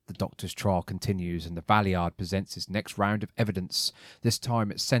The Doctor's trial continues and the Valiard presents its next round of evidence. This time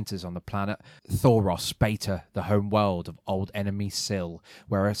it centres on the planet Thoros Beta, the home world of old enemy Syl,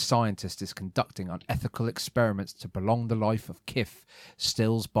 where a scientist is conducting unethical experiments to prolong the life of Kif,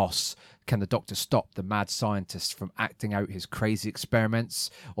 Still's boss. Can the Doctor stop the mad scientist from acting out his crazy experiments,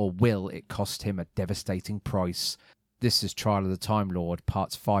 or will it cost him a devastating price? This is Trial of the Time Lord,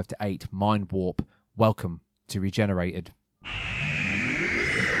 parts 5 to 8, Mindwarp. Welcome to Regenerated.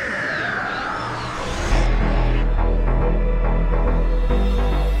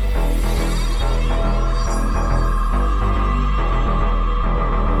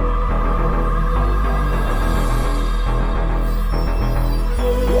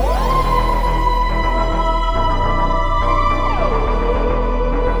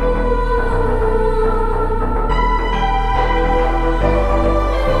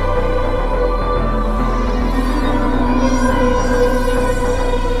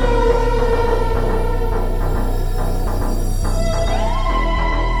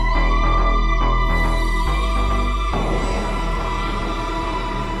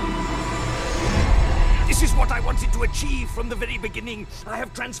 From the very beginning, I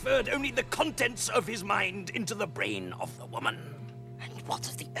have transferred only the contents of his mind into the brain of the woman. And what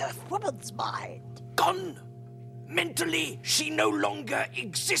of the Earth Woman's mind? Gone! Mentally, she no longer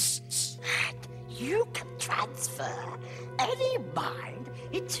exists. And you can transfer any mind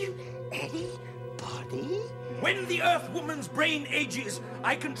into any body? When the Earth Woman's brain ages,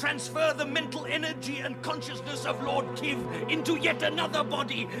 I can transfer the mental energy and consciousness of Lord Kiv into yet another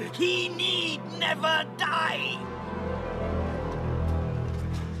body. He need never die.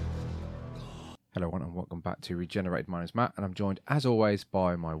 Hello everyone and welcome back to Regenerated. My name's Matt and I'm joined as always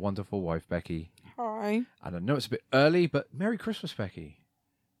by my wonderful wife Becky. Hi. And I know it's a bit early, but Merry Christmas, Becky.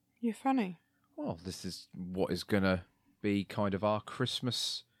 You're funny. Well, this is what is going to be kind of our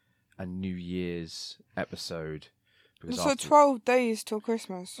Christmas and New Year's episode. So 12 days till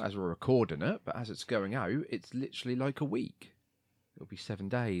Christmas. As we're recording it, but as it's going out, it's literally like a week. It'll be 7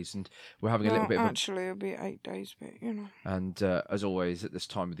 days, and we're having a little bit of actually, it'll be 8 days, but you know. And as always, at this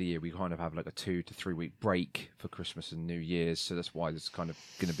time of the year, we kind of have like a 2 to 3 week break for Christmas and New Year's, so that's why this is kind of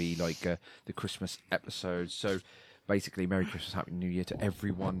going to be like the Christmas episode. So basically, Merry Christmas, Happy New Year to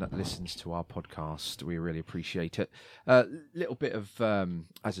everyone that listens to our podcast. We really appreciate it. Little bit of,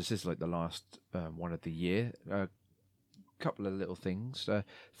 as this is like the last one of the year, couple of little things.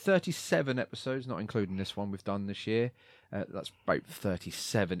 37 episodes, not including this one we've done this year. That's about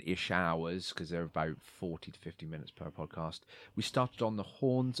 37-ish hours, because they're about 40 to 50 minutes per podcast. We started on the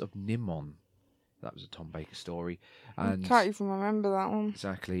Horns of Nimon. That was a Tom Baker story. And I can't even remember that one.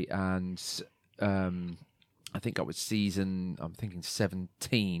 Exactly. And I think that was season, I'm thinking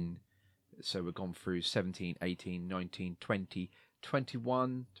 17. So we've gone through 17, 18, 19, 20,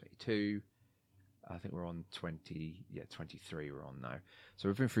 21, 22. I think we're on 23 we're on now. So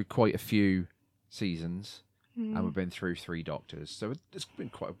we've been through quite a few seasons, and we've been through 3 Doctors. So it's been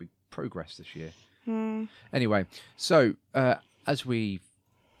quite a big progress this year. Anyway, so as we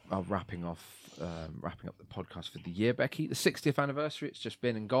are wrapping up the podcast for the year, Becky, the 60th anniversary, it's just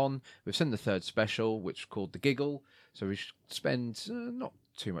been and gone. We've seen the 3rd special, which is called The Giggle. So we should spend not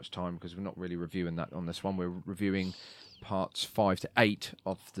too much time, because we're not really reviewing that on this one. We're reviewing parts 5 to 8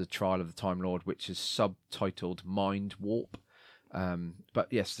 of the Trial of the Time Lord, which is subtitled Mindwarp. But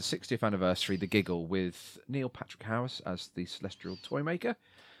yes, the 60th anniversary, The Giggle, with Neil Patrick Harris as the Celestial Toymaker.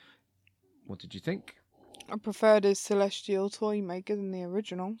 What did you think? I preferred his Celestial Toymaker than the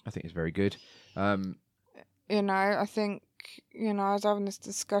original. I think it's very good. I think, I was having this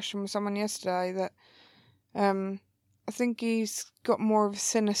discussion with someone yesterday that I think he's got more of a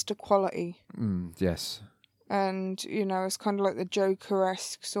sinister quality. Yes. And, it's kind of like the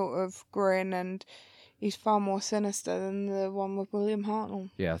Joker-esque sort of grin, and he's far more sinister than the one with William Hartnell.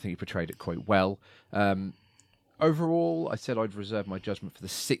 Yeah, I think he portrayed it quite well. Overall, I said I'd reserve my judgment for the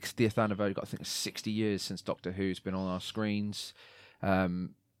 60th anniversary. I think it's 60 years since Doctor Who's been on our screens.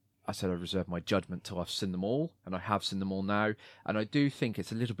 I said I'd reserve my judgment till I've seen them all, and I have seen them all now. And I do think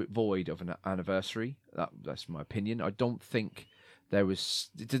it's a little bit void of an anniversary. That's my opinion. I don't think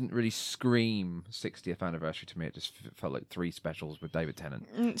it didn't really scream 60th anniversary to me. It just felt like 3 specials with David Tennant.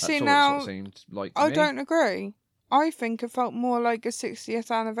 That's all it sort of seemed like to me. I don't agree. I think it felt more like a 60th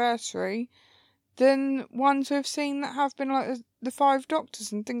anniversary than ones we've seen that have been like the 5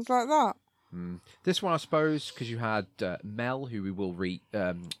 Doctors and things like that. This one, I suppose, because you had Mel, who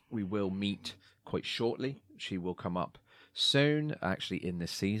we will meet quite shortly. She will come up soon, actually, in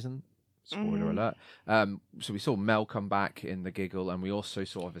this season. Spoiler alert. So we saw Mel come back in The Giggle, and we also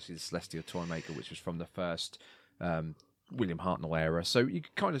saw, obviously, the Celestial Toymaker, which was from the first William Hartnell era. So you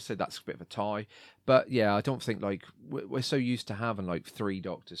could kind of say that's a bit of a tie. But yeah, I don't think like we're so used to having like 3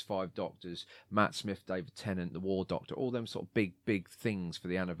 Doctors, 5 Doctors, Matt Smith, David Tennant, the War Doctor, all them sort of big things for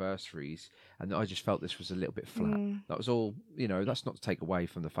the anniversaries. And I just felt this was a little bit flat. That was all, that's not to take away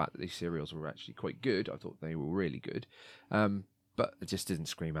from the fact that these serials were actually quite good. I thought they were really good. But it just didn't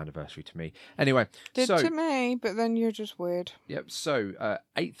scream anniversary to me. Anyway, Did to me, but then you're just weird. Yep. So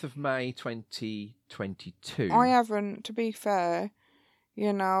 8th of May 2022. I haven't, to be fair,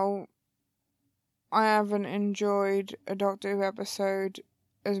 I haven't enjoyed a Doctor Who episode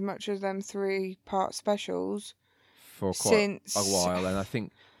as much as them 3-part specials for quite a while, and I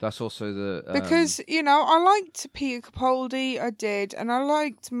think that's also the because I liked Peter Capaldi, I did, and I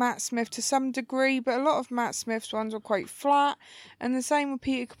liked Matt Smith to some degree, but a lot of Matt Smith's ones were quite flat, and the same with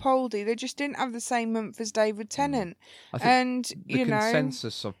Peter Capaldi. They just didn't have the same oomph as David Tennant. I think the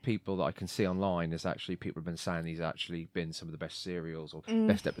consensus of people that I can see online is actually people have been saying these actually been some of the best serials or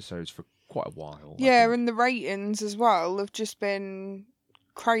best episodes for quite a while. Yeah, and the ratings as well have just been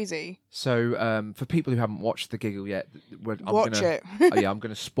crazy. So for people who haven't watched The Giggle yet, watch it. I'm going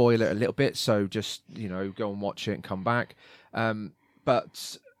to spoil it a little bit, so just go and watch it and come back.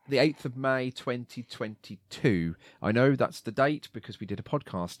 But the 8th of May 2022, I know that's the date because we did a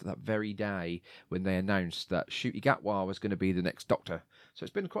podcast that very day when they announced that Ncuti Gatwa was going to be the next Doctor. So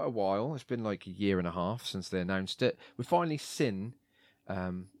it's been quite a while. It's been like a year and a half since they announced it. We've finally seen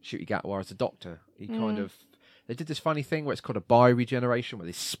Ncuti Gatwa as a Doctor. He kind of... They did this funny thing where it's called a bi-regeneration, where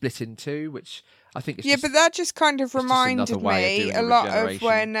they split in two, which I think is but that just kind of reminded me a lot of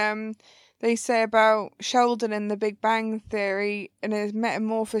when they say about Sheldon in The Big Bang Theory and his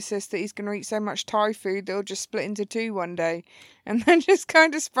metamorphosis that he's going to eat so much Thai food that he'll just split into 2 one day. And that just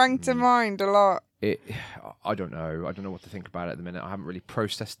kind of sprang to mind a lot. I don't know. I don't know what to think about it at the minute. I haven't really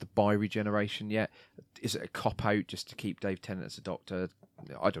processed the bi-regeneration yet. Is it a cop-out just to keep Dave Tennant as a Doctor?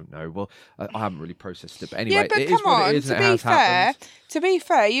 I don't know. Well, I haven't really processed it. But anyway, but it is what it is and it has happened. To be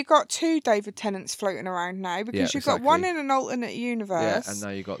fair, you've got 2 David Tennants floating around now because you've got one in an alternate universe. Yeah, and now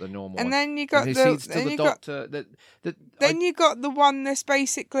you've got the normal and one. then you got then you got the one that's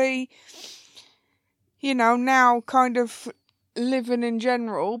basically, now kind of living in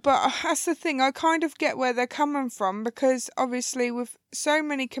general. But that's the thing, I kind of get where they're coming from because obviously with so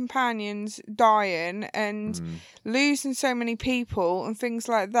many companions dying and losing so many people and things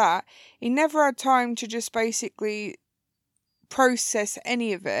like that, he never had time to just basically process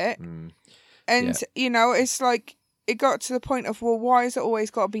any of it. And it's like it got to the point of, well, why has it always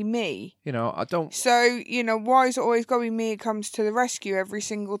got to be me? I don't... So, why has it always got to be me who comes to the rescue every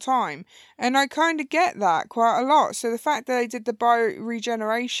single time? And I kind of get that quite a lot. So the fact that they did the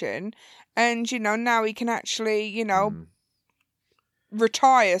bio-regeneration and, now he can actually,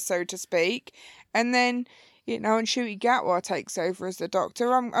 retire, so to speak. And then, and Ncuti Gatwa takes over as the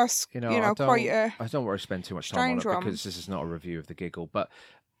Doctor. I don't want to spend too much time on it because this is not a review of The Giggle, but...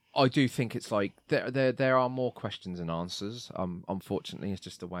 I do think it's like there are more questions than answers. Unfortunately, it's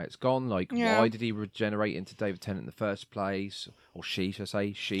just the way it's gone. Like, why did he regenerate into David Tennant in the first place? Or she, should I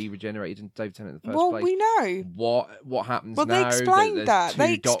say, she regenerated into David Tennant in the first place. Well, we know. What happens now? Well, they explained that.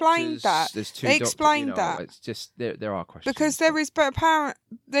 They explained that. There's 2 They explained that. It's just, there are questions. Because there is, but apparently,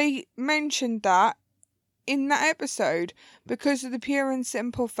 they mentioned that in that episode because of the pure and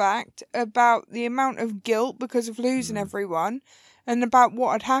simple fact about the amount of guilt because of losing everyone. And about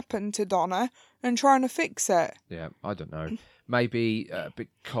what had happened to Donna and trying to fix it. Yeah, I don't know. Maybe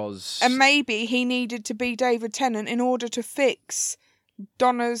because... And maybe he needed to be David Tennant in order to fix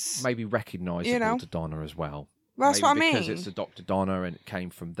Donna's... Maybe recognisable to Donna as well. That's what I mean. Because it's a Dr. Donna and it came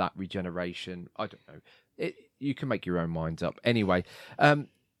from that regeneration. I don't know. You can make your own minds up. Anyway, I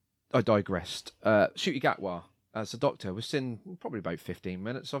digressed. Ncuti Gatwa as the Doctor. We've seen probably about 15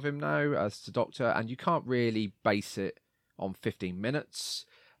 minutes of him now as the Doctor. And you can't really base it on 15 minutes,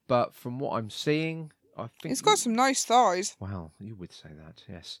 but from what I'm seeing, I think he's got some nice thighs. Well, you would say that,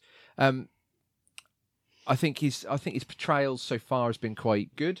 yes. I think his portrayal so far has been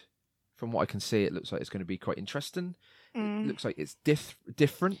quite good. From what I can see, it looks like it's going to be quite interesting. It looks like it's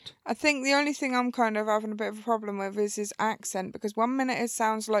different. I think the only thing I'm kind of having a bit of a problem with is his accent, because 1 minute it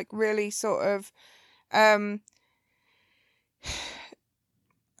sounds like really sort of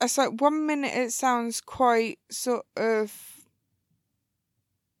it's like 1 minute it sounds quite sort of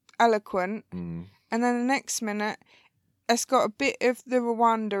eloquent, and then the next minute it's got a bit of the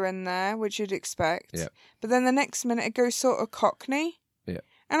Rwanda in there, which you'd expect. Yeah. But then the next minute it goes sort of Cockney. Yeah.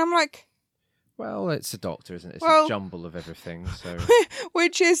 And I'm like, well, it's a Doctor, isn't it? It's a jumble of everything. So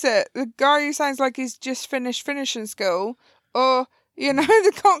which is it? The guy who sounds like he's just finished finishing school, or You know,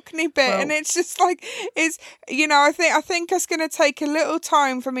 the Cockney bit, Well- and it's just like it's. You know, I think it's going to take a little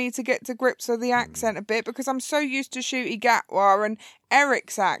time for me to get to grips with the accent a bit because I'm so used to Shooty Gatwa and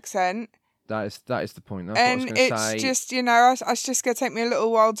Eric's accent, That is the point. That's and what I was going to say. it's just it's just going to take me a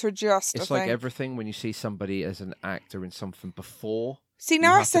little while to adjust. It's I like think. everything when you see somebody as an actor in something before. See, You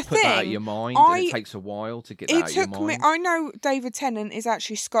now have that's to the put that out of thing. your mind, and it takes a while to get that out of your mind. I know David Tennant is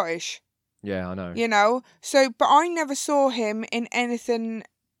actually Scottish. Yeah, I know. You know, but I never saw him in anything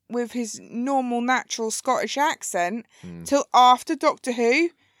with his normal, natural Scottish accent till after Doctor Who.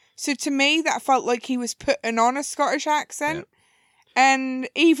 So to me, that felt like he was putting on a Scottish accent, and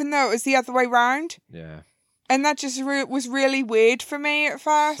even though it was the other way round. Yeah. And that just was really weird for me at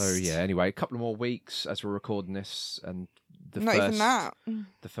first. So yeah, anyway, a couple of more weeks as we're recording this, and Even that.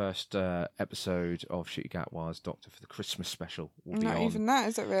 the first episode of Shooty Gatwa's Doctor for the Christmas special will be Not on. even that,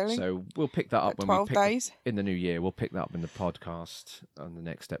 is it really? So we'll pick that up Like when 12 we pick days. in the new year. We'll pick that up in the podcast on the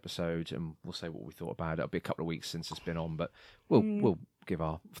next episode, and we'll say what we thought about it. It'll be a couple of weeks since it's been on, but we'll give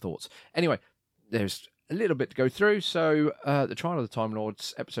our thoughts. Anyway, there's a little bit to go through. So the Trial of the Time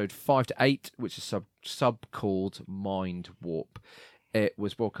Lords, episode 5 to 8, which is sub called Mindwarp. It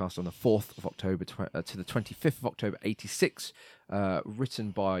was broadcast on the 4th of October to the 25th of October 86,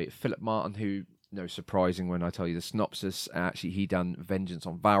 written by Philip Martin, who, no surprising when I tell you the synopsis, actually he done Vengeance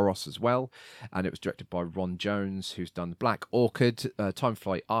on Varos as well, and it was directed by Ron Jones, who's done Black Orchid, Time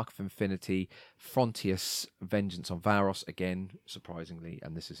Flight, Arc of Infinity, Frontius, Vengeance on Varos, again, surprisingly,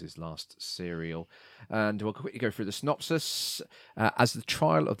 and this is his last serial. And we'll quickly go through the synopsis. As the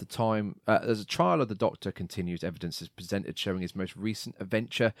trial of the Doctor continues, evidence is presented showing his most recent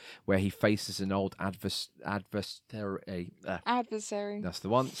adventure, where he faces an old adversary. That's the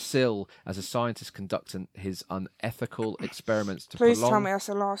one. Syl, as a scientist conducting his unethical experiments to Please prolong... tell me that's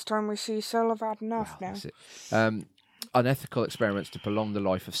the last time we see Syl. I've had enough now. That's it. Unethical experiments to prolong the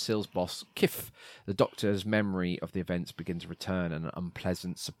life of Syl's boss, Kif. The Doctor's memory of the events begins to return, and an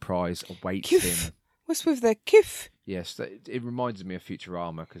unpleasant surprise awaits him. What's with the Kif? Yes, it reminds me of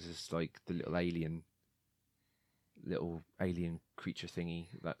Futurama, because it's like the little alien creature thingy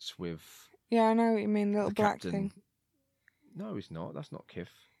that's with... Yeah, I know what you mean, little the black captain. thing. No, he's not. That's not Kif.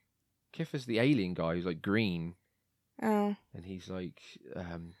 Kif is the alien guy who's like green. Oh. And he's like...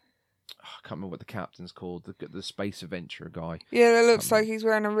 I can't remember what the captain's called, the space adventurer guy. Yeah, it looks like he's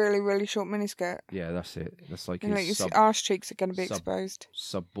wearing a really, really short miniskirt. Yeah, that's it. That's like And his his arse cheeks are going to be exposed.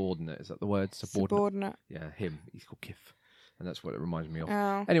 subordinate. Is that the word? Subordinate. Yeah, him. He's called Kif. And that's what it reminds me of.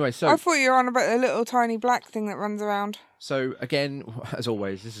 Oh. Anyway, so... I thought you were on about the little tiny black thing that runs around. So, again, as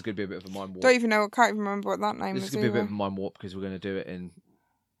always, this is going to be a bit of a mind warp. Can't even remember what that name This is is going to be a either. bit of a mind warp, because we're going to do it in...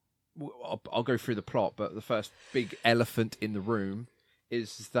 I'll go through the plot, but the first big elephant in the room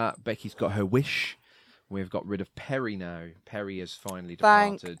is that Becky's got her wish. We've got rid of Perry now. Perry has finally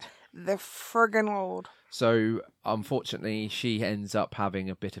departed. The friggin' Lord. So, unfortunately, she ends up having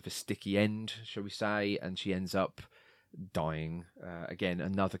a bit of a sticky end, shall we say, and she ends up dying. Again,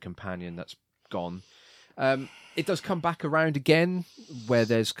 another companion that's gone. It does come back around again, where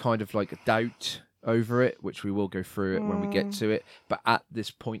there's kind of like a doubt over it, which we will go through it when we get to it. But at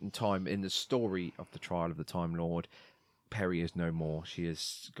this point in time in the story of the Trial of the Time Lord, Perry is no more. She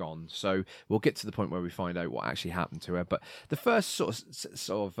is gone. So we'll get to the point where we find out what actually happened to her. But the first sort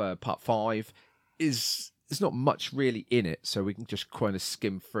of part 5 is... There's not much really in it, so we can just kind of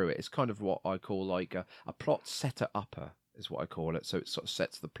skim through it. It's kind of what I call like a plot setter-upper, is what I call it. So it sort of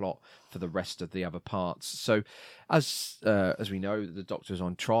sets the plot for the rest of the other parts. So as we know, the Doctor's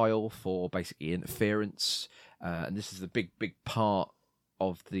on trial for basically interference, and this is the big part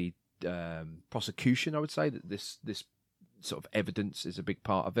of the prosecution, I would say, that this sort of evidence is a big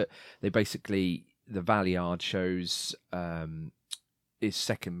part of it. They basically, the Valiard shows his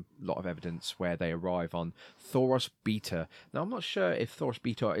second lot of evidence where they arrive on Thoros Beta. Now, I'm not sure if Thoros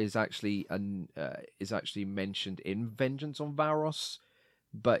Beta is actually mentioned in Vengeance on Varos,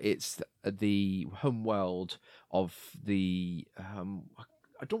 but it's the home world of the...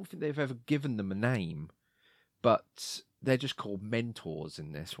 I don't think they've ever given them a name, but they're just called mentors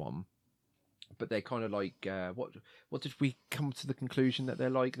in this one. But they're kind of like... what did we come to the conclusion that they're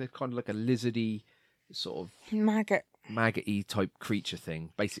like? They're kind of like a lizardy sort of... maggot-y type creature thing,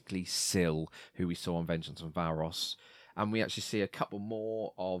 basically Syl, who we saw on Vengeance on Varos, and we actually see a couple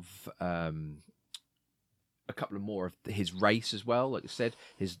more of his race as well. Like I said,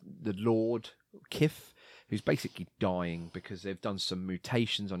 the Lord Kif, who's basically dying because they've done some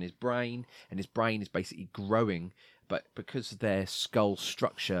mutations on his brain, and his brain is basically growing. But because of their skull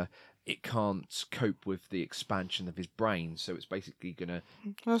structure, it can't cope with the expansion of his brain, so it's basically gonna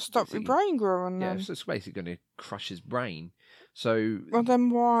stop your brain growing then. Yeah, so it's basically gonna crush his brain. So well, then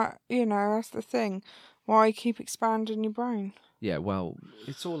why? That's the thing. Why keep expanding your brain? Yeah, well,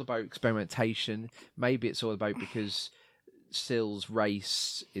 it's all about experimentation. Maybe it's all about because Sill's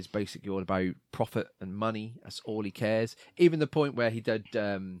race is basically all about profit and money. That's all he cares. Even the point where he did,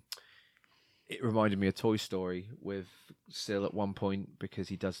 it reminded me of Toy Story with Sill at one point because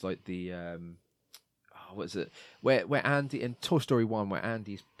he does like the, what is it? Where Andy, in Toy Story 1, where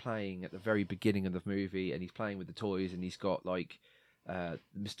Andy's playing at the very beginning of the movie and he's playing with the toys and he's got like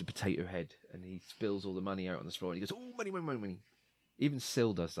Mr. Potato Head and he spills all the money out on the floor and he goes, oh, money, money, money, money. Even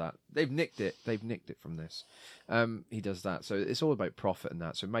Sill does that. They've nicked it from this. He does that. So it's all about profit and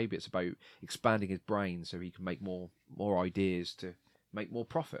that. So maybe it's about expanding his brain so he can make more ideas to make more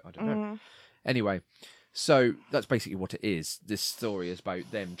profit. I don't know. Anyway, so that's basically what it is. This story is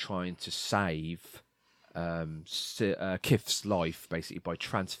about them trying to save Kif's life, basically, by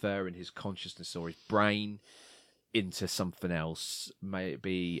transferring his consciousness or his brain into something else. May it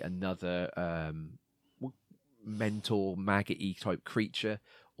be another mental maggot-y type creature,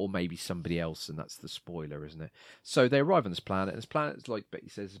 or maybe somebody else, and that's the spoiler, isn't it? So they arrive on this planet, and this planet's, like Betty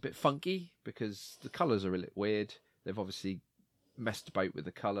says, a bit funky because the colours are a little weird. They've obviously messed about with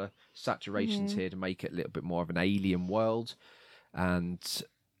the colour saturations here to make it a little bit more of an alien world. And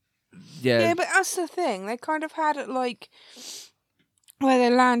yeah, but that's the thing. They kind of had it like where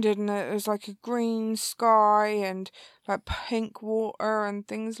they landed, and it was like a green sky and like pink water and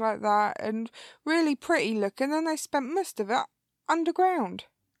things like that, and really pretty looking. Then they spent most of it underground.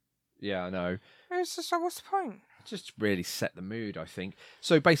 Yeah, I know. It's just like, what's the point? Just really set the mood, I think.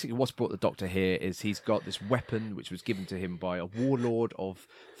 So basically what's brought the Doctor here is he's got this weapon which was given to him by a warlord of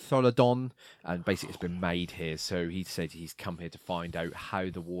Tholadon, and basically it's been made here. So he said he's come here to find out how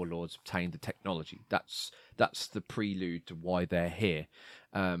the warlords obtained the technology. That's the prelude to why they're here.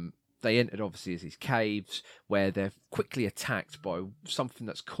 They entered obviously as these caves where they're quickly attacked by something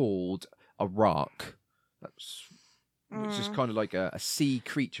that's called a Rark. Which is kind of like a sea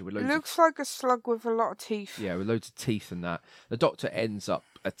creature with loads looks like a slug with a lot of teeth. Yeah, with loads of teeth and that. The Doctor ends up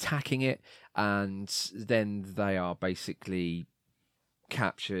attacking it, and then they are basically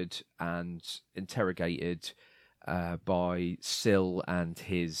captured and interrogated by Sill and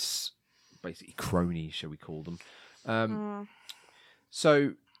his basically cronies, shall we call them.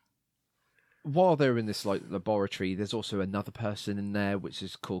 So while they're in this like laboratory, there's also another person in there, which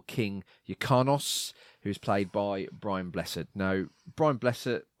is called King Yukanos, who's played by Brian Blessed. Now, Brian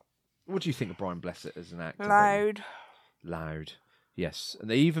Blessed, what do you think of Brian Blessed as an actor? Loud. Yes. And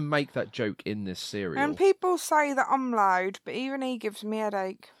they even make that joke in this serial. And people say that I'm loud, but even he gives me a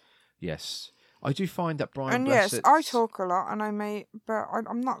headache. Yes. I do find that Brian and Blessed... yes, I talk a lot, and I'm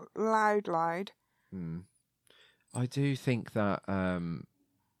not loud. I do think that...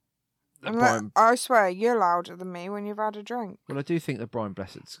 I swear, you're louder than me when you've had a drink. Well, I do think that Brian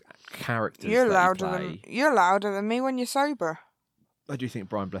Blessed's characters you're louder than me when you're sober. I do think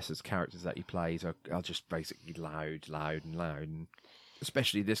Brian Blessed's characters that he plays are just basically loud, and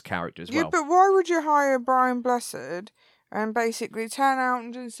especially this character as well. Yeah, but why would you hire Brian Blessed and basically turn out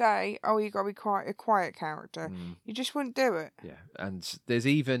and just say, "Oh, you got to be quite a quiet character"? You just wouldn't do it. Yeah, and there's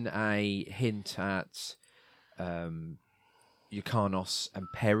even a hint at Yukanos and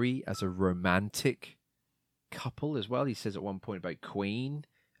Perry as a romantic couple as well. He says at one point about Queen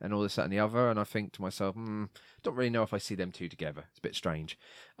and all this, that and the other, and I think to myself, don't really know if I see them two together. It's a bit strange.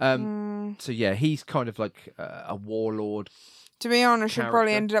 So yeah, he's kind of like a warlord. To be honest, he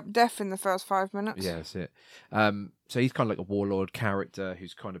probably ended up deaf in the first 5 minutes. Yeah, that's it. So he's kind of like a warlord character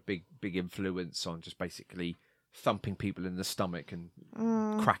who's kind of big influence on just basically thumping people in the stomach and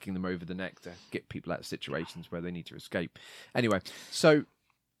cracking them over the neck to get people out of situations where they need to escape. Anyway, so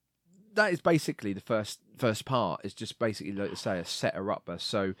that is basically the first part. Is just basically, like I say, a setter-upper.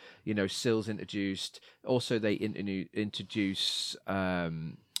 So, you know, Sill's introduced. Also, they introduce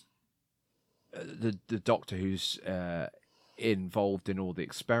the Doctor who's involved in all the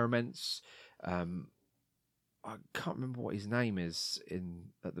experiments. I can't remember what his name is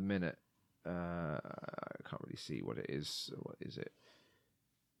at the minute. I can't really see what it is. What is it?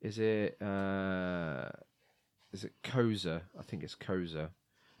 Is it Koza? I think it's Koza.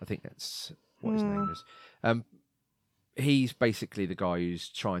 I think that's what his name is. He's basically the guy who's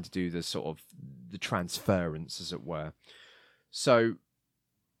trying to do the sort of the transference, as it were. So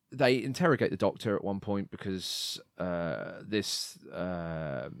they interrogate the Doctor at one point because this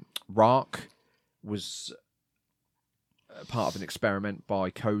Rark was part of an experiment by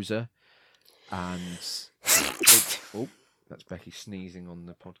Koza. And That's Becky sneezing on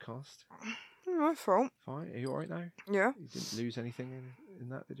the podcast. My fault. Fine. Are you all right now? Yeah. You didn't lose anything in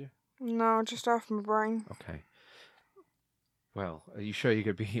that, did you? No, just half my brain. Okay. Well, are you sure you're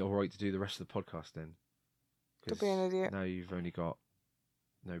going to be all right to do the rest of the podcast then? To be an idiot. Now you've only got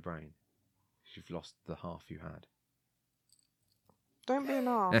no brain. You've lost the half you had. Don't be an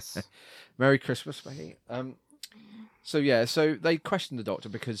arse. Merry Christmas, Becky. So they questioned the doctor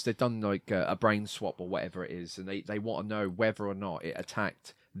because they've done like a brain swap or whatever it is, and they want to know whether or not it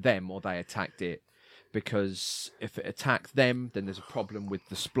attacked them or they attacked it. Because if it attacked them, then there's a problem with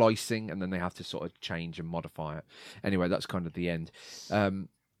the splicing, and then they have to sort of change and modify it. Anyway, that's kind of the end.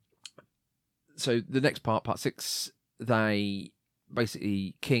 So the next part 6, they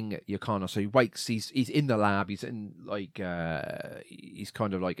basically King Yakana. So he wakes. He's in the lab. He's in like he's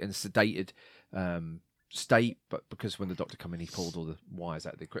kind of like in a sedated state, but because when the doctor come in, he pulled all the wires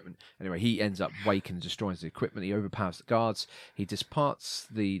out of the equipment. Anyway, he ends up waking and destroying the equipment. He overpowers the guards. He disparts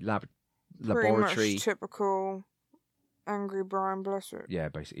the laboratory. Pretty much typical angry Brian Blessed. Yeah,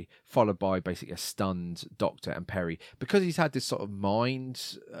 basically. Followed by basically a stunned Doctor and Perry. Because he's had this sort of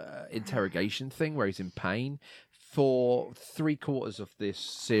mind interrogation thing where he's in pain for 3/4 of this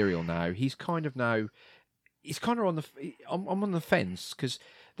serial now. He's kind of on the... I'm on the fence because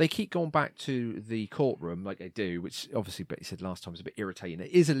they keep going back to the courtroom like they do, which obviously Betty said last time was a bit irritating.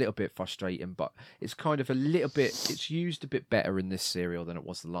 It is a little bit frustrating, but it's kind of a little bit... It's used a bit better in this serial than it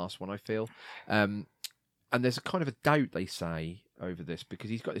was the last one, I feel. And there's a kind of a doubt, they say, over this, because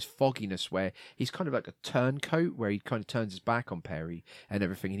he's got this fogginess where he's kind of like a turncoat, where he kind of turns his back on Perry and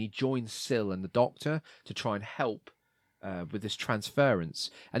everything, and he joins Syl and the Doctor to try and help with this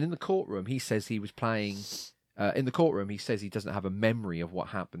transference. And in the courtroom, he says he was playing... in the courtroom, he says he doesn't have a memory of what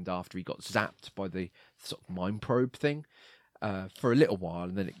happened after he got zapped by the sort of mind probe thing for a little while,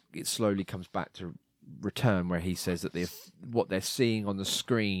 and then it slowly comes back to return, where he says that what they're seeing on the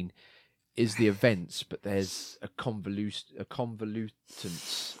screen is the events, but there's a convolutance,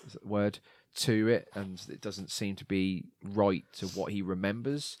 is that the word, to it, and it doesn't seem to be right to what he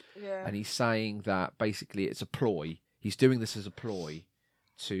remembers. Yeah. And he's saying that basically it's a ploy. He's doing this as a ploy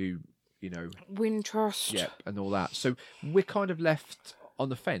to, win trust. Yep, and all that. So we're kind of left on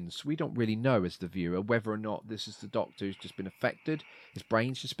the fence. We don't really know as the viewer whether or not this is the Doctor who's just been affected. His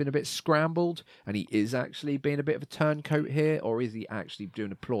brain's just been a bit scrambled, and he is actually being a bit of a turncoat here, or is he actually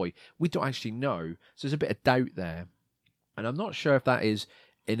doing a ploy? We don't actually know. So there's a bit of doubt there. And I'm not sure if that is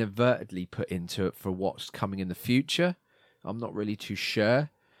inadvertently put into it for what's coming in the future. I'm not really too sure,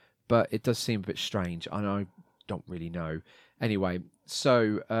 but it does seem a bit strange, and I don't really know. Anyway,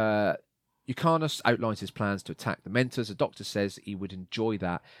 so Yukanos outlines his plans to attack the Mentors. The Doctor says he would enjoy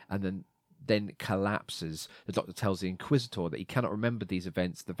that, and then collapses. The Doctor tells the Inquisitor that he cannot remember these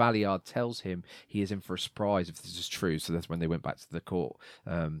events. The Valiard tells him he is in for a surprise if this is true. So that's when they went back to the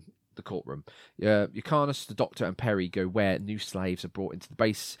courtroom. Yukanos, the Doctor, and Perry go where new slaves are brought into the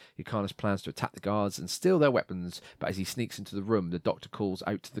base. Yukanos plans to attack the guards and steal their weapons, but as he sneaks into the room, the Doctor calls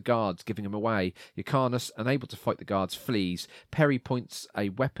out to the guards, giving him away. Yukanos, unable to fight the guards, flees. Perry points a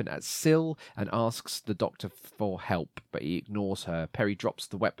weapon at Syl and asks the Doctor for help, but he ignores her. Perry drops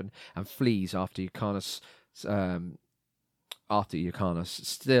the weapon and flees after Yukanos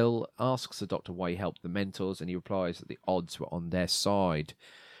still asks the Doctor why he helped the Mentors, and he replies that the odds were on their side.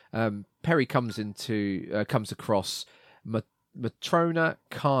 Perry comes across Matrona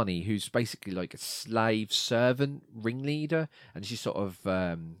Carney, who's basically like a slave servant ringleader, and she sort of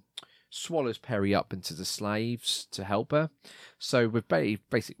swallows Perry up into the slaves to help her. So with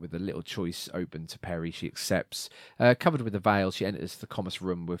basically with a little choice open to Perry, she accepts. Covered with a veil, she enters the Comus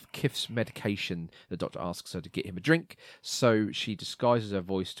room with Kif's medication. The Doctor asks her to get him a drink, so she disguises her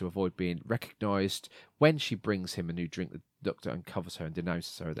voice to avoid being recognised. When she brings him a new drink, the Doctor uncovers her and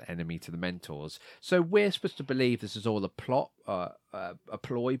denounces her the enemy to the Mentors. So we're supposed to believe this is all a plot, a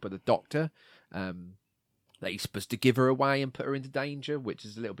ploy by the Doctor, that he's supposed to give her away and put her into danger, which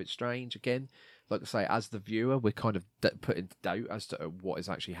is a little bit strange. Again, like I say, as the viewer, we're kind of put into doubt as to what is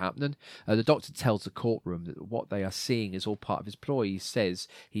actually happening. The Doctor tells the courtroom that what they are seeing is all part of his ploy. He says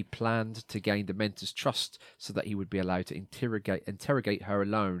he planned to gain the Mentor's trust so that he would be allowed to interrogate her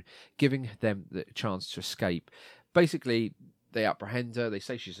alone, giving them the chance to escape. Basically, they apprehend her, they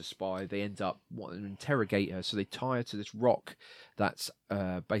say she's a spy, they end up wanting to interrogate her, so they tie her to this rock that's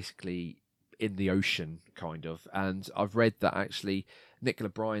basically in the ocean, kind of. And I've read that actually Nicola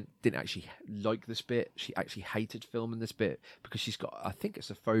Bryant didn't actually like this bit. She actually hated filming this bit because she's got, I think it's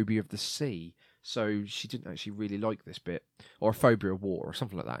a phobia of the sea, so she didn't actually really like this bit, or a phobia of water or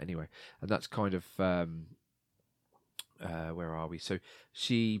something like that anyway. And that's kind of where are we? So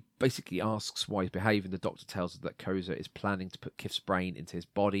she basically asks why he's behaving. The doctor tells her that Koza is planning to put Kif's brain into his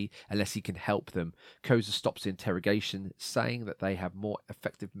body unless he can help them. Koza stops the interrogation, saying that they have more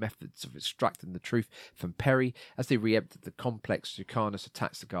effective methods of extracting the truth from Perry. As they re-enter the complex, Yukanus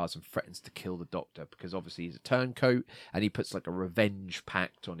attacks the guards and threatens to kill the doctor because obviously he's a turncoat and he puts like a revenge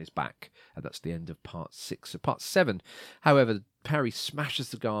pact on his back. And that's the end of part 6. So part 7, however, Perry smashes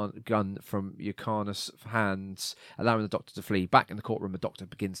the gun from Yukanus' hands, allowing the doctor to flee. Back in the courtroom, the doctor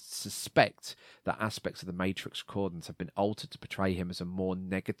begins to suspect that aspects of the Matrix recordings have been altered to portray him as a more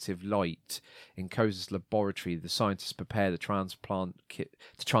negative light. In Koza's laboratory, the scientists prepare to transplant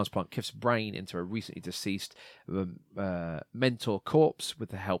Kif's brain into a recently deceased mentor corpse with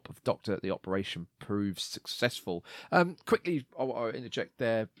the help of Doctor. The operation proves successful. Quickly, I'll interject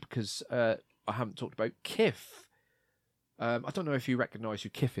there because I haven't talked about Kif. I don't know if you recognise who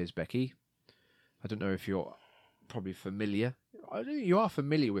Kif is, Becky. I don't know if you're probably familiar. I think you are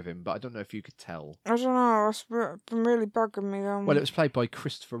familiar with him, but I don't know if you could tell. I don't know. It's been really bugging me. Well, it was played by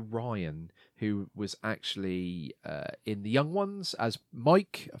Christopher Ryan, who was actually in The Young Ones as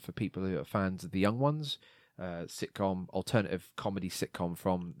Mike, for people who are fans of The Young Ones, sitcom, alternative comedy sitcom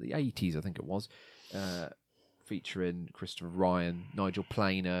from the 80s, I think it was, featuring Christopher Ryan, Nigel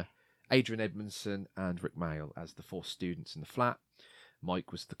Planer, Adrian Edmondson and Rick Mayall as the 4 students in the flat.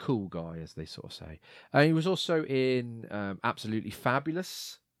 Mike was the cool guy, as they sort of say. He was also in Absolutely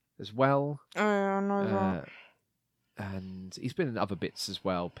Fabulous as well. Oh, yeah, I know that. And he's been in other bits as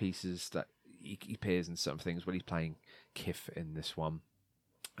well, pieces that he appears in some things when he's playing Kif in this one.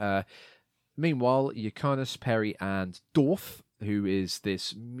 Meanwhile, Yukanus, Perry and Dorf, who is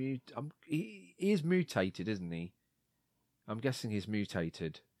this... he is mutated, isn't he? I'm guessing he's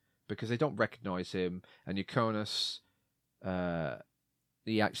mutated, because they don't recognise him, and Yukanus,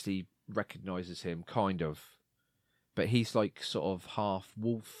 he actually recognises him, kind of. But he's like sort of half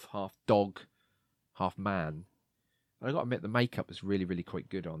wolf, half dog, half man. And I got to admit, the makeup was really, really quite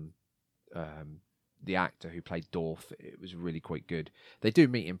good on the actor who played Dorf. It was really quite good. They do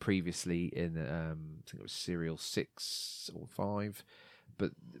meet him previously in, I think it was Serial 6 or 5.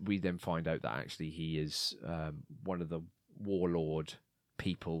 But we then find out that actually he is one of the warlord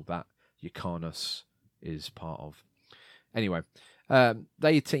people that Yukanus is part of. Anyway,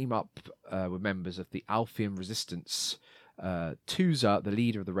 they team up with members of the Alphian resistance. Tuza, the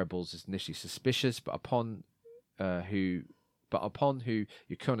leader of the rebels, is initially suspicious, but upon who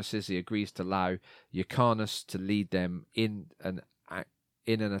Yukanus is, he agrees to allow Yukanus to lead them in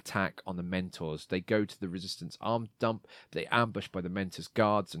an attack on the mentors. They go to the resistance arms dump, but they ambushed by the mentors'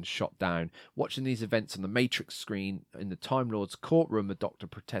 guards and shot down. Watching these events on the Matrix screen in the Time Lord's courtroom, the Doctor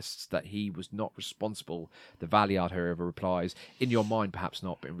protests that he was not responsible. The Valiard, however, replies, "In your mind, perhaps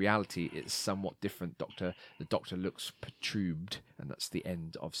not, but in reality, it's somewhat different, Doctor." The Doctor looks perturbed, and that's the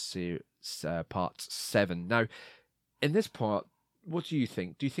end of part 7. Now, in this part, what do you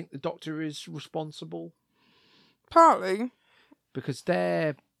think? Do you think the Doctor is responsible? Partly. Because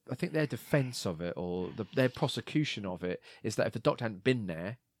I think their defence of it, or their prosecution of it, is that if the Doctor hadn't been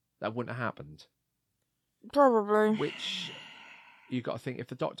there, that wouldn't have happened. Probably. Which, you got to think, if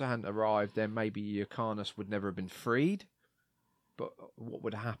the Doctor hadn't arrived, then maybe Yukanus would never have been freed. But what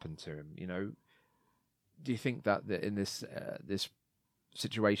would have happened to him, you know? Do you think that in this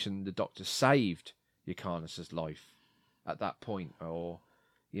situation, the Doctor saved Yukanus' life at that point? Or,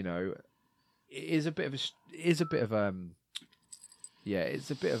 you know, it's a bit of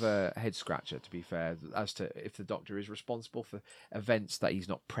a head scratcher, to be fair, as to if the Doctor is responsible for events that he's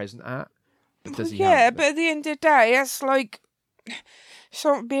not present at. But does he? Yeah, but at the end of the day, it's like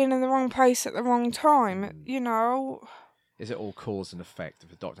sort of being in the wrong place at the wrong time. You know. Is it all cause and effect? If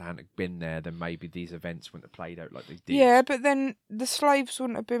the Doctor hadn't been there, then maybe these events wouldn't have played out like they did. Yeah, but then the slaves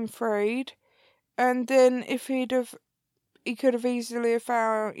wouldn't have been freed, and then if he could have easily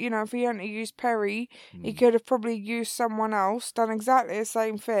found, you know, if he hadn't used Perry, he could have probably used someone else, done exactly the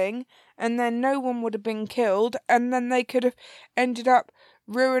same thing, and then no one would have been killed, and then they could have ended up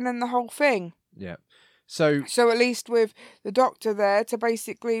ruining the whole thing. Yeah. So at least with the Doctor there to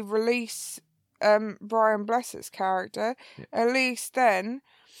basically release Brian Blessett's character, at least then,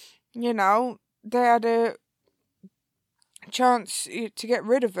 you know, they had a chance to get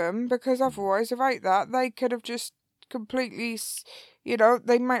rid of him, because otherwise, without that, they could have just completely, you know,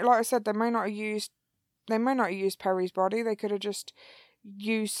 they might, like I said, they may not have used Perry's body. They could have just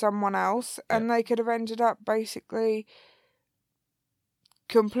used someone else, and they could have ended up basically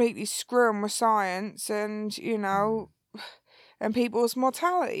completely screwing with science and, you know, and people's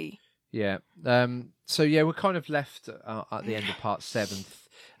mortality. Yeah. So yeah, we're kind of left at the end of part 7.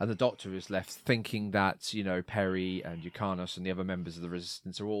 And the Doctor is left thinking that, Perry and Yukanos and the other members of the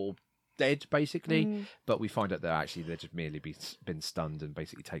Resistance are all dead, basically. But we find out that actually they've just merely been stunned and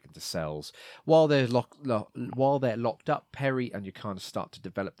basically taken to cells. While they're locked up, Perry and Yukanos start to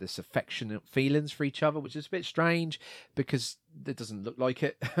develop this affectionate feelings for each other, which is a bit strange because it doesn't look like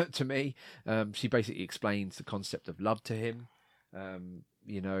it to me. She basically explains the concept of love to him. And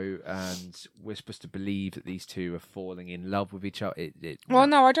we're supposed to believe that these two are falling in love with each other.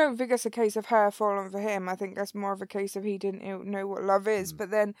 No, I don't think it's a case of her falling for him. I think that's more of a case of he didn't know what love is. But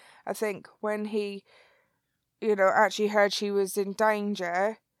then I think when he, actually heard she was in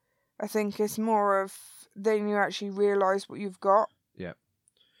danger, I think it's more of then you actually realise what you've got. Yeah.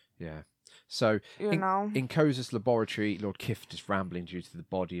 Yeah. So, in Koza's laboratory, Lord Kift is rambling due to the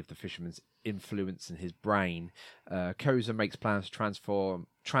body of the fisherman's influence in his brain. Koza makes plans to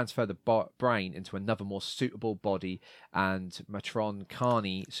transfer the brain into another more suitable body, and Matron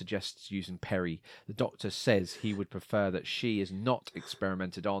Carney suggests using Perry. The Doctor says he would prefer that she is not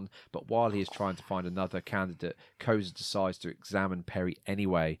experimented on, but while he is trying to find another candidate, Koza decides to examine Perry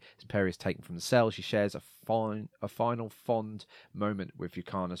anyway. As Perry is taken from the cell, she shares a final fond moment with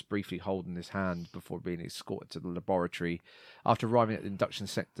Yukanos, briefly holding his hand before being escorted to the laboratory. After arriving at the induction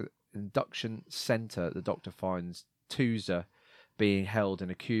centre, the Doctor finds Tuza being held in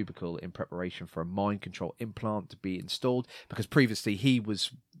a cubicle in preparation for a mind control implant to be installed, because previously he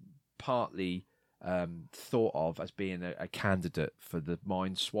was partly thought of as being a candidate for the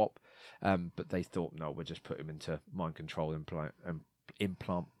mind swap, but they thought, no, we'll just put him into mind control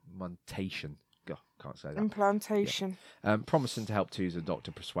implantation. God, can't say that. Implantation. Yeah. Promising to help Tuza, the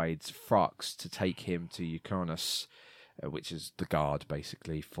Doctor persuades Frakes to take him to Yukanos, which is the guard,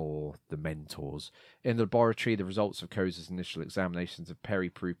 basically, for the mentors. In the laboratory, the results of Koza's initial examinations of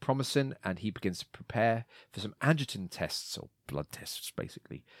Perry prove promising, and he begins to prepare for some androgen tests, or blood tests,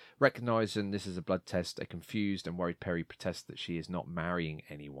 basically. Recognising this is a blood test, a confused and worried Perry protests that she is not marrying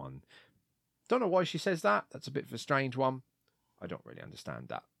anyone. Don't know why she says that. That's a bit of a strange one. I don't really understand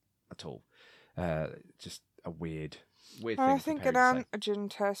that at all. Just a weird thing. I think an antigen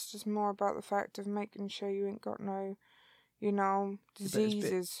test is more about the fact of making sure you ain't got no,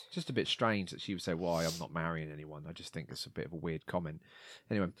 diseases. It's just a bit strange that she would say, "Why I'm not marrying anyone." I just think it's a bit of a weird comment.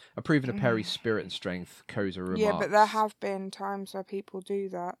 Anyway, approving of Perry's spirit and strength, Koza remarks. Yeah, but there have been times where people do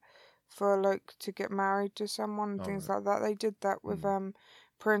that for to get married to someone and things like that. They did that with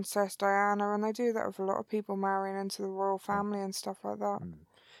Princess Diana, and they do that with a lot of people marrying into the royal family and stuff like that.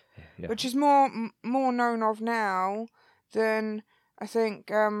 Yeah. Which is more known of now than I think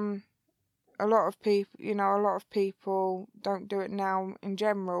a lot of people. A lot of people don't do it now in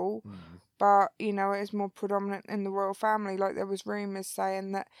general, but it is more predominant in the royal family. Like there was rumours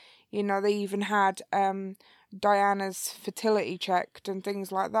saying that they even had Diana's fertility checked and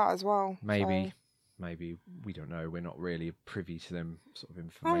things like that as well. Maybe we don't know. We're not really privy to them sort of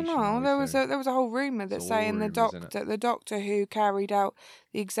information. Oh no, there was a whole rumour that saying the doctor who carried out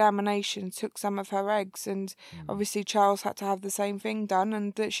the examination took some of her eggs, and obviously Charles had to have the same thing done,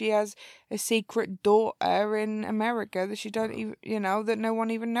 and that she has a secret daughter in America that she don't even that no one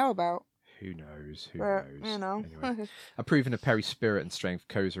even know about. Who knows? Who knows? Anyway. Approving of Perry's spirit and strength,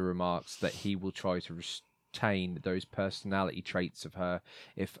 Koza remarks that he will try to retain those personality traits of her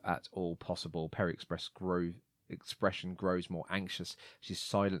if at all possible. Perry expression grows more anxious. She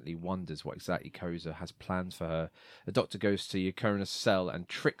silently wonders what exactly Koza has planned for her. The Doctor goes to Yukanos' cell and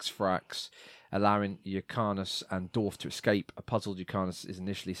tricks Frakes, allowing Yukanos and Dorf to escape. A puzzled Yukanos is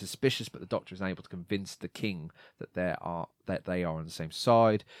initially suspicious, but the Doctor is unable to convince the King that they are on the same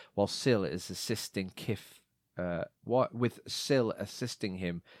side. While Syl is assisting with Syl assisting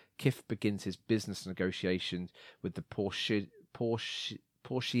him, Kif begins his business negotiations with the Portianians,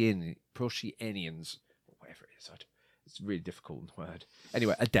 whatever it is. It's a really difficult word.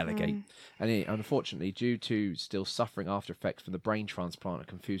 Anyway, a delegate. And unfortunately, due to still suffering after effects from the brain transplant, a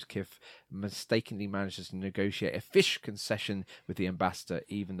confused Kif mistakenly manages to negotiate a fish concession with the ambassador,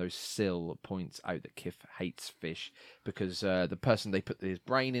 even though Syl points out that Kif hates fish because the person they put his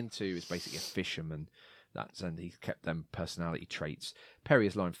brain into is basically a fisherman. And he's kept them personality traits. Perry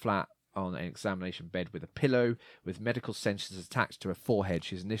is lying flat on an examination bed with a pillow, with medical sensors attached to her forehead.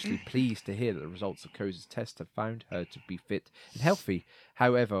 She's initially pleased to hear that the results of Koza's test have found her to be fit and healthy.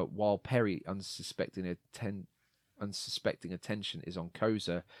 However, while Perry, unsuspecting attention is on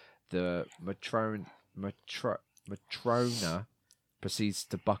Koza, the Matrona proceeds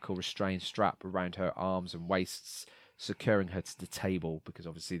to buckle restrained strap around her arms and waists, securing her to the table, because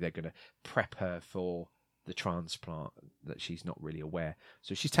obviously they're going to prep her for the transplant, that she's not really aware.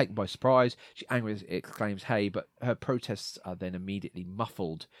 So she's taken by surprise. She angrily exclaims, "Hey," but her protests are then immediately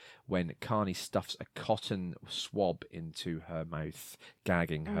muffled when Carney stuffs a cotton swab into her mouth,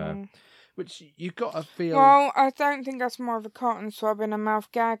 gagging her. Which you got to feel... Well, I don't think that's more of a cotton swab in a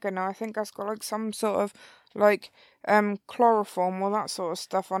mouth gagger. No, I think that's got like some sort of like chloroform or that sort of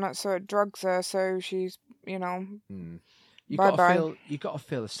stuff on it, so it drugs her. So she's, you know, You bye got bye. to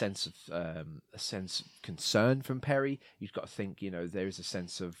feel a sense of concern from Perry. You've got to think, you know, there is a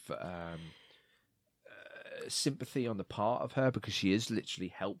sense of sympathy on the part of her, because she is literally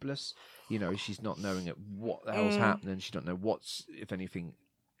helpless. You know, she's not knowing what the hell's happening. She don't know what's, if anything,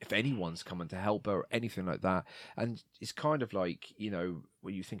 if anyone's coming to help her or anything like that. And it's kind of like, you know,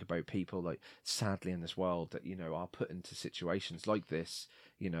 when you think about people, like, sadly in this world, that, you know, are put into situations like this,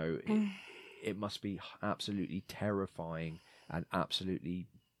 you know, it must be absolutely terrifying and absolutely,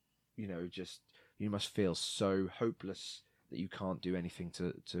 you know, just, you must feel so hopeless that you can't do anything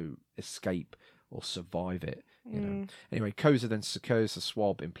to escape or survive it, you know. Anyway, Koza then secures the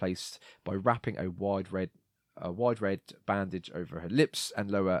swab in place by wrapping a wide red bandage over her lips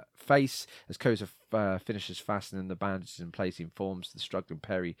and lower face. As Koza finishes fastening the bandages in place, he informs the struggling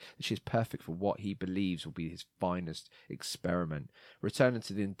Perry that she is perfect for what he believes will be his finest experiment. Returning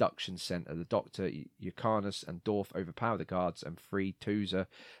to the induction centre, the doctor, Yukanus, and Dorf overpower the guards and free Tuza.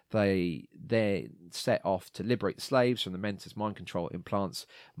 They set off to liberate the slaves from the mentor's mind control implants,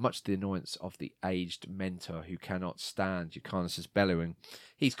 much to the annoyance of the aged mentor, who cannot stand Yukanus' bellowing.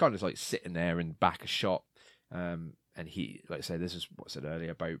 He's kind of like sitting there in back a shot. And he, like I say, this is what I said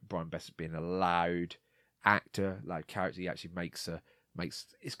earlier about Brian Bessett being a loud actor, loud character. He actually makes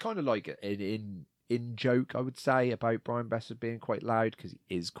it's kind of like an in joke, I would say, about Brian Bessett being quite loud, because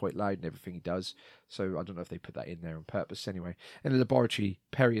he is quite loud in everything he does. So I don't know if they put that in there on purpose. Anyway, in the laboratory,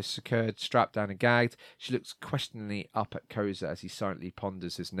 Perry is secured, strapped down and gagged. She looks questioningly up at Koza as he silently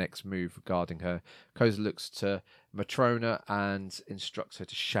ponders his next move regarding her. Koza looks to Matrona and instructs her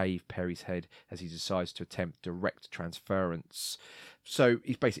to shave Perry's head as he decides to attempt direct transference. So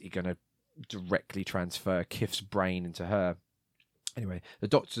he's basically going to directly transfer Kif's brain into her. Anyway, the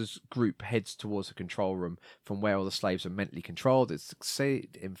doctor's group heads towards the control room from where all the slaves are mentally controlled. It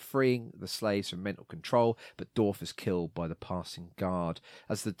succeeds in freeing the slaves from mental control, but Dorf is killed by the passing guard.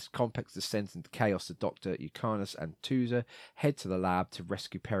 As the complex descends into chaos, the doctor, Yukanus, and Tuza head to the lab to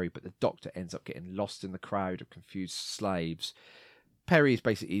rescue Perry, but the doctor ends up getting lost in the crowd of confused slaves. Perry is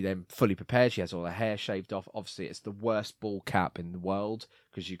basically then fully prepared. She has all her hair shaved off. Obviously, it's the worst ball cap in the world,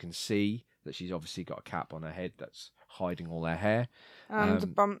 because you can see that she's obviously got a cap on her head that's hiding all her hair. And the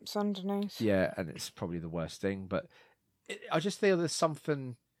bumps underneath. Yeah, and it's probably the worst thing. But I just feel there's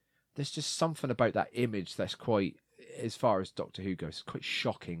just something about that image that's quite, as far as Doctor Who goes, quite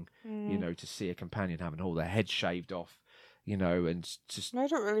shocking, you know, to see a companion having all their head shaved off, you know, and just... They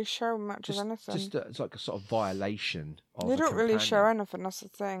don't really show much of anything. It's like a sort of violation of They a don't really show companion. anything, that's the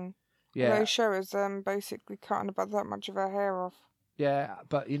thing. Yeah. All they show is basically cutting about that much of her hair off. Yeah,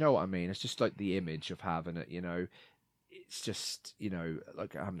 but you know what I mean? It's just like the image of having it, you know. It's just, you know,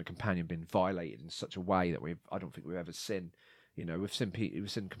 like having a companion being violated in such a way that I don't think we've ever seen. You know, we've seen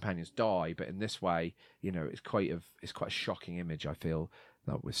companions die, but in this way, you know, it's quite a shocking image, I feel,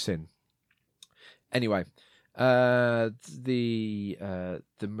 that we've seen. Anyway, the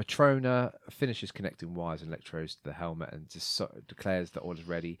Matrona finishes connecting wires and electrodes to the helmet and declares that all is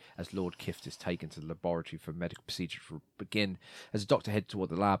ready as Lord Kift is taken to the laboratory for medical procedures to begin. As the doctor heads toward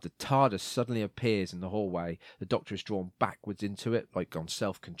the lab, the TARDIS suddenly appears in the hallway. The doctor is drawn backwards into it, like on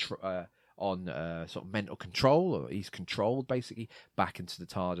self-control, sort of mental control, or he's controlled basically back into the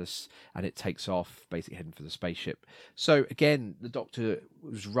TARDIS, and it takes off, basically heading for the spaceship. So again, the doctor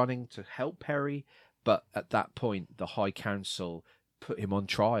was running to help Perry, but at that point, the High Council put him on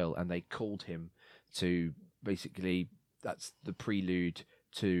trial, and they called him to basically, that's the prelude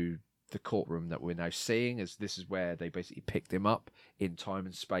to the courtroom that we're now seeing, as this is where they basically picked him up in time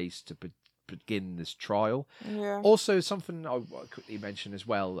and space to begin this trial. Yeah. Also, something I'll quickly mention as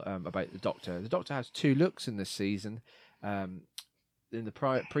well about the Doctor. The Doctor has two looks in this season. In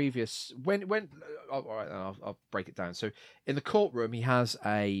the previous, I'll break it down. So in the courtroom, he has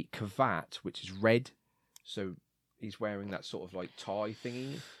a cravat which is red, so he's wearing that sort of like tie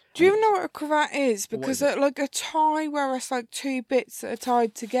thingy. Do you even know what a cravat is? Because is it? like a tie where it's like two bits that are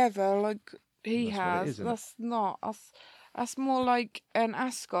tied together, like he That's what it has. is, isn't it? That's not. That's more like an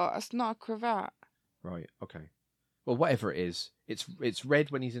ascot. That's not a cravat. Right. Okay. Well, whatever it is, it's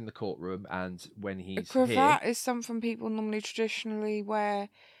red when he's in the courtroom, and when he's A cravat here, is something people normally traditionally wear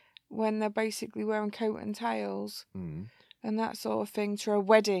when they're basically wearing coat and tails. and that sort of thing to a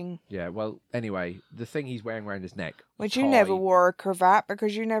wedding. Yeah, well, anyway, the thing he's wearing around his neck. Which tie, you never wore a cravat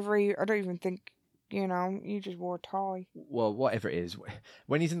because you never, I don't even think, you just wore a tie. Well, whatever it is.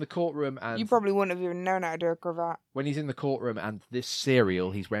 When he's in the courtroom and... You probably wouldn't have even known how to do a cravat. When he's in the courtroom and this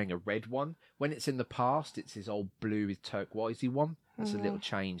serial, he's wearing a red one. When it's in the past, it's his old blue with turquoisey one. That's a little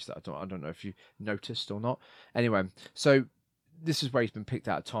change that I don't know if you noticed or not. Anyway, so this is where he's been picked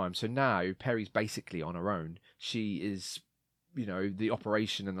out of time. So now Perry's basically on her own. She is... the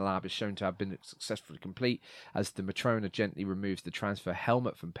operation in the lab is shown to have been successfully complete as the Matrona gently removes the transfer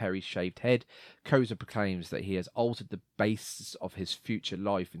helmet from Perry's shaved head. Koza proclaims that he has altered the basis of his future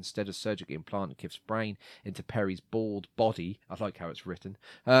life. Instead of surgically implanting Kif's brain into Perry's bald body, I like how it's written,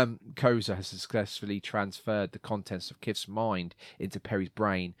 Koza has successfully transferred the contents of Kif's mind into Perry's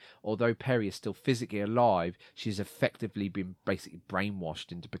brain. Although Perry is still physically alive, she has effectively been basically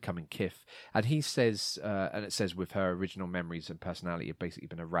brainwashed into becoming Kif. And he says, and it says with her original memories and personality have basically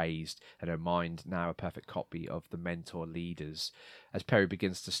been erased, and her mind now a perfect copy of the mentor leaders. As Perry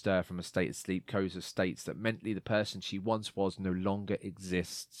begins to stir from a state of sleep, Koza states that mentally the person she once was no longer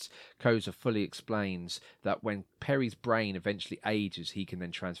exists. Koza fully explains that when Perry's brain eventually ages, he can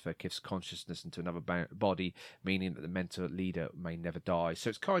then transfer Kif's consciousness into another body, meaning that the mentor leader may never die. So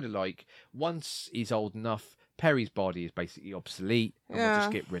it's kind of like once he's old enough, Perry's body is basically obsolete, and we'll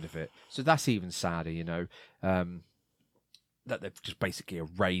just get rid of it. So that's even sadder, that they've just basically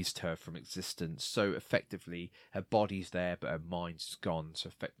erased her from existence. So effectively, her body's there, but her mind's gone. So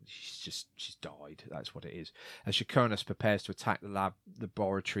effectively, she's died. That's what it is. As Shakurnas prepares to attack the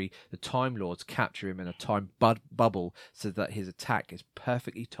laboratory, the Time Lords capture him in a time bubble so that his attack is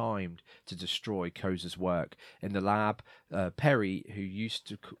perfectly timed to destroy Koza's work. In the lab, Perry, who used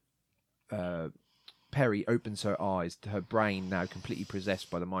to... Perry opens her eyes, her brain now completely possessed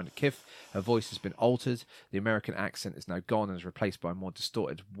by the mind of Kif. Her voice has been altered. The American accent is now gone and is replaced by a more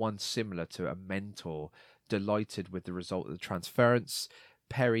distorted one similar to a mentor. Delighted with the result of the transference,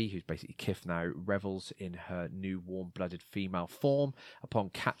 Perry, who's basically Kif now, revels in her new warm-blooded female form. Upon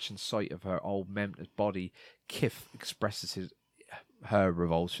catching sight of her old mentor's body, Kif expresses her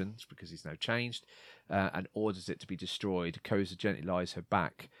revulsions because he's now changed and orders it to be destroyed. Koza gently lies her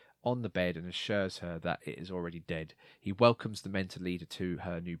back on the bed and assures her that it is already dead. He welcomes the mentor leader to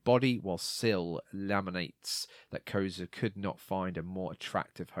her new body, while Syl laminates that Koza could not find a more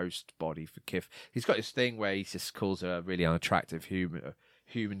attractive host body for Kif. He's got this thing where he just calls her a really unattractive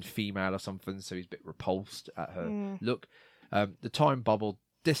human female or something, so he's a bit repulsed at her look. The time bubble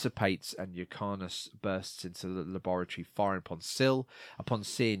dissipates and Yukanus bursts into the laboratory, firing upon Syl. Upon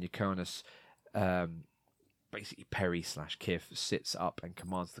seeing Yukanus, basically Perry/Kif sits up and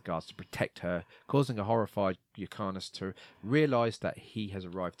commands the guards to protect her, causing a horrified Yukanus to realise that he has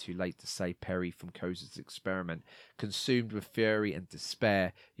arrived too late to save Perry from Koza's experiment. Consumed with fury and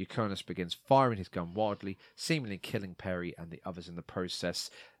despair, Yukanus begins firing his gun wildly, seemingly killing Perry and the others in the process.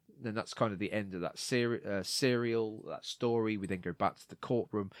 Then that's kind of the end of that serial, that story. We then go back to the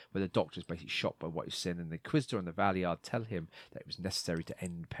courtroom where the doctor is basically shot by what he's seen, and the Inquisitor and the Valiard tell him that it was necessary to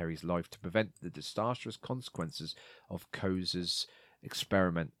end Perry's life to prevent the disastrous consequences of Koza's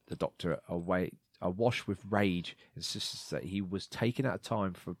experiment. The doctor, awash with rage, insists that he was taken out of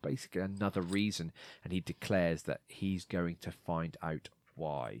time for basically another reason, and he declares that he's going to find out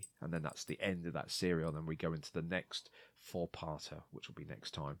why. And then that's the end of that serial, and then we go into the next four-parter, which will be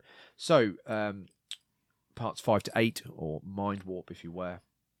next time. So parts 5 to 8, or Mindwarp if you were,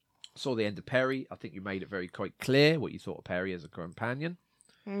 saw the end of Perry. I think you made it very quite clear what you thought of Perry as a companion.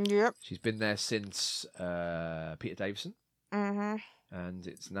 Yep. She's been there since Peter Davison, and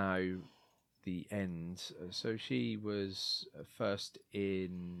it's now the end. So she was first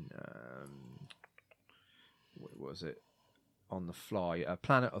in what was it, On the Fly, a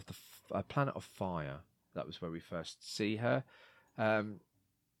Planet of Fire. That was where we first see her, and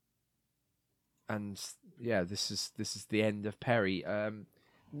yeah, this is the end of Perry.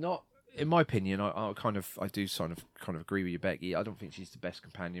 Not in my opinion. I do kind of agree with you, Becky. I don't think she's the best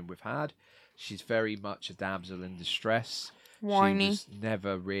companion we've had. She's very much a damsel in distress. Whiny. She was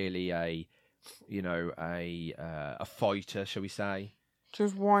never really a fighter, shall we say?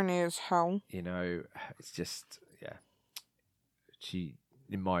 Just whiny as hell. It's just she.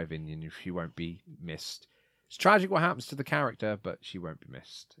 In my opinion, she won't be missed. It's tragic what happens to the character, but she won't be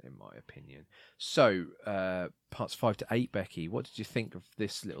missed, in my opinion. So, parts 5 to 8, Becky, what did you think of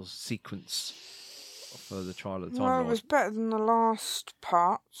this little sequence for the trial of the Time Lord? Well, it was better than the last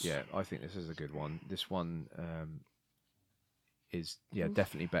parts. Yeah, I think this is a good one. This one is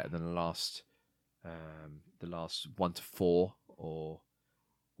definitely better than the last 1 to 4, or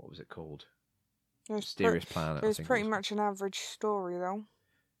what was it called? Mysterious Planet. It's pretty much an average story, though.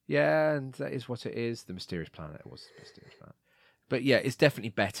 Yeah, and that is what it is. The Mysterious Planet. It was the Mysterious Planet. But yeah, it's definitely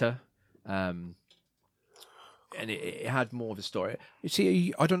better. And it had more of a story. You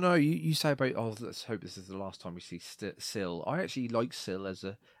see, I don't know. You say about, oh, let's hope this is the last time we see Syl. I actually like Syl as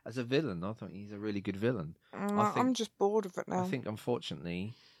a villain. I thought he's a really good villain. I'm just bored of it now. I think,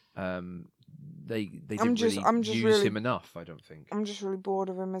 unfortunately, they didn't use him enough. I don't think. I'm just really bored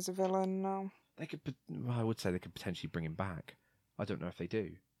of him as a villain now. They could. Well, I would say they could potentially bring him back. I don't know if they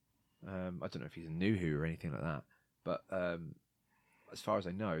do. I don't know if he's a new Who or anything like that. But as far as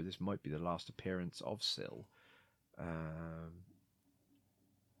I know, this might be the last appearance of Syl.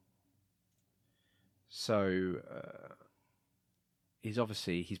 He's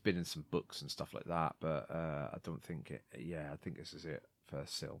been in some books and stuff like that, but I don't think it. Yeah, I think this is it for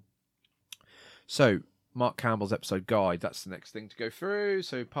Syl. So Mark Campbell's episode guide. That's the next thing to go through.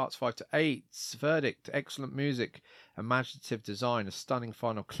 So parts 5 to 8. Verdict: excellent music, imaginative design, a stunning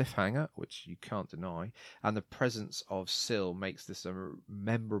final cliffhanger, which you can't deny, and the presence of Syl makes this a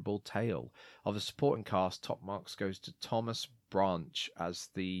memorable tale. Of the supporting cast, top marks goes to Thomas Branch as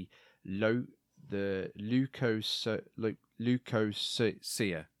the leukoseer.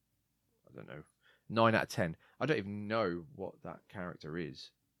 I don't know. 9 out of 10. I don't even know what that character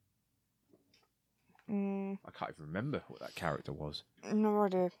is. I can't even remember what that character was. No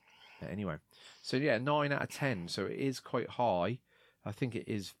idea. Anyway, so yeah, 9 out of 10. So it is quite high. I think it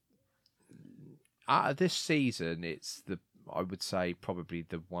is. Out of this season, I would say probably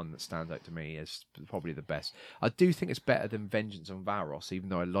the one that stands out to me as probably the best. I do think it's better than Vengeance on Varos, even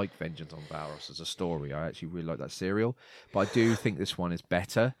though I like Vengeance on Varos as a story. I actually really like that serial, but I do think this one is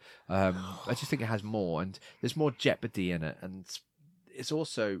better. I just think it has more, and there's more jeopardy in it, and it's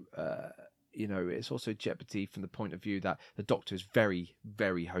also. It's also jeopardy from the point of view that the Doctor is very,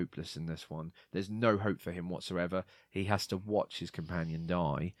 very hopeless in this one. There's no hope for him whatsoever. He has to watch his companion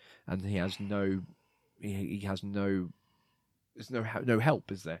die, and there's no help,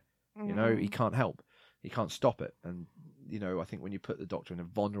 is there? He can't help. He can't stop it. And, I think when you put the Doctor in a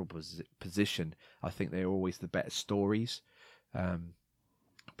vulnerable position, I think they're always the better stories,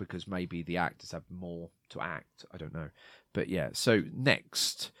 because maybe the actors have more to act. I don't know. But yeah, so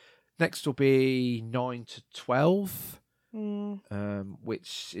Next will be 9 to 12,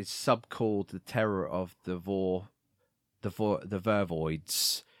 which is sub-called The Terror of the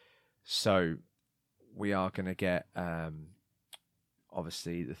Vervoids. So we are going to get,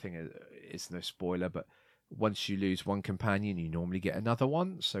 obviously the thing is, it's no spoiler, but once you lose one companion, you normally get another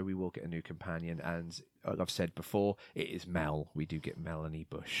one. So we will get a new companion. And like I've said before, it is Mel. We do get Melanie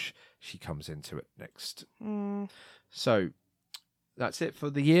Bush. She comes into it next. So that's it for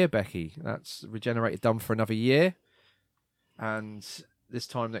the year, Becky. That's Regenerated done for another year. And this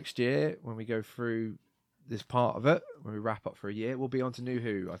time next year, when we go through this part of it, when we wrap up for a year, we'll be on to New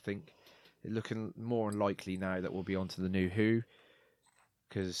Who. I think it's looking more unlikely now that we'll be on to the New Who.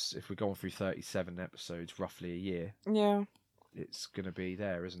 Because if we're going through 37 episodes, roughly a year, it's going to be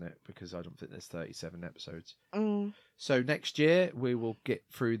there, isn't it? Because I don't think there's 37 episodes. So next year, we will get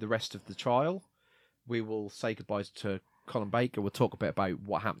through the rest of the trial. We will say goodbye to Colin Baker. We'll talk a bit about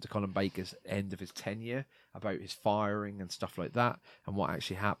what happened to Colin Baker's end of his tenure, about his firing and stuff like that, and what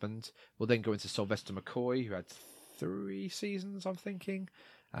actually happened. We'll then go into Sylvester McCoy, who had 3 seasons, I'm thinking,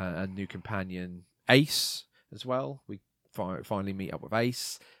 and new companion Ace as well. We finally meet up with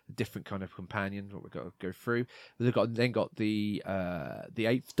Ace, a different kind of companion. What we've got to go through. We've then got the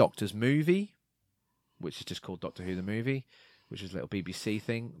 8th Doctor's movie, which is just called Doctor Who the movie, which is a little BBC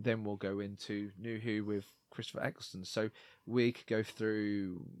thing. Then we'll go into New Who with Christopher Eccleston. So we could go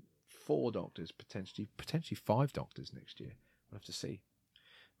through 4 Doctors, potentially 5 Doctors next year. We'll have to see.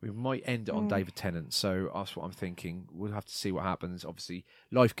 We might end it on David Tennant. So that's what I'm thinking. We'll have to see what happens. Obviously,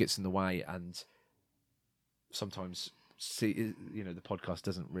 life gets in the way, and sometimes the podcast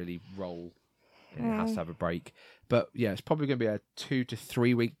doesn't really roll, and it has to have a break. But yeah, it's probably going to be a 2 to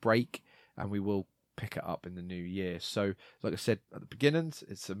 3 week break, and we will pick it up in the new year. So like I said at the beginning,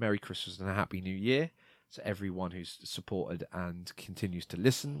 it's a Merry Christmas and a Happy New Year to everyone who's supported and continues to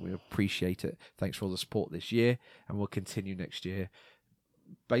listen. We appreciate it. Thanks for all the support this year, and we'll continue next year.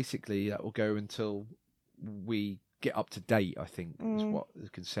 Basically, that will go until we get up to date, I think, is what the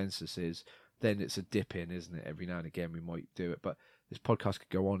consensus is. Then it's a dip in, isn't it? Every now and again we might do it, but this podcast could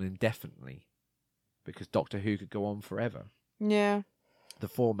go on indefinitely because Doctor Who could go on forever. Yeah. The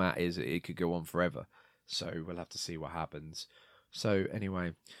format is it could go on forever, so we'll have to see what happens. So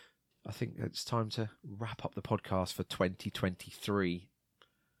anyway, I think it's time to wrap up the podcast for 2023.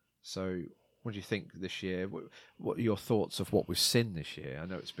 So What do you think this year? What are your thoughts of what we've seen this year? I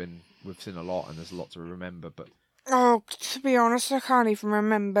know we've seen a lot, and there's a lot to remember. But Oh, to be honest, I can't even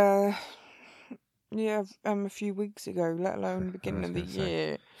remember. Yeah, a few weeks ago, let alone the beginning of the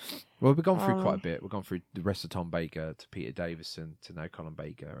year. Well, we've gone through quite a bit. We've gone through the rest of Tom Baker to Peter Davison to now Colin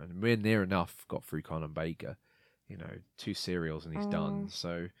Baker, and we're near enough got through Colin Baker. 2 serials and he's done.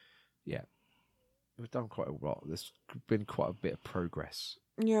 So, yeah, we've done quite a lot. There's been quite a bit of progress.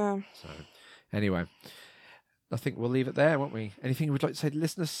 Yeah. So, anyway, I think we'll leave it there, won't we? Anything you would like to say to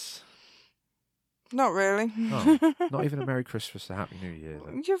listeners? Not really. Oh, not even a Merry Christmas, a Happy New Year.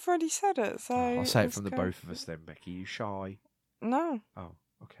 Then. You've already said it, so... I'll say it from the both of us then, Becky. You shy? No. Oh,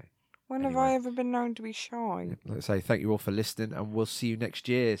 okay. When have I ever been known to be shy? Let's say thank you all for listening, and we'll see you next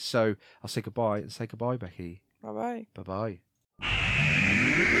year. So I'll say goodbye and say goodbye, Becky. Bye-bye. Bye-bye.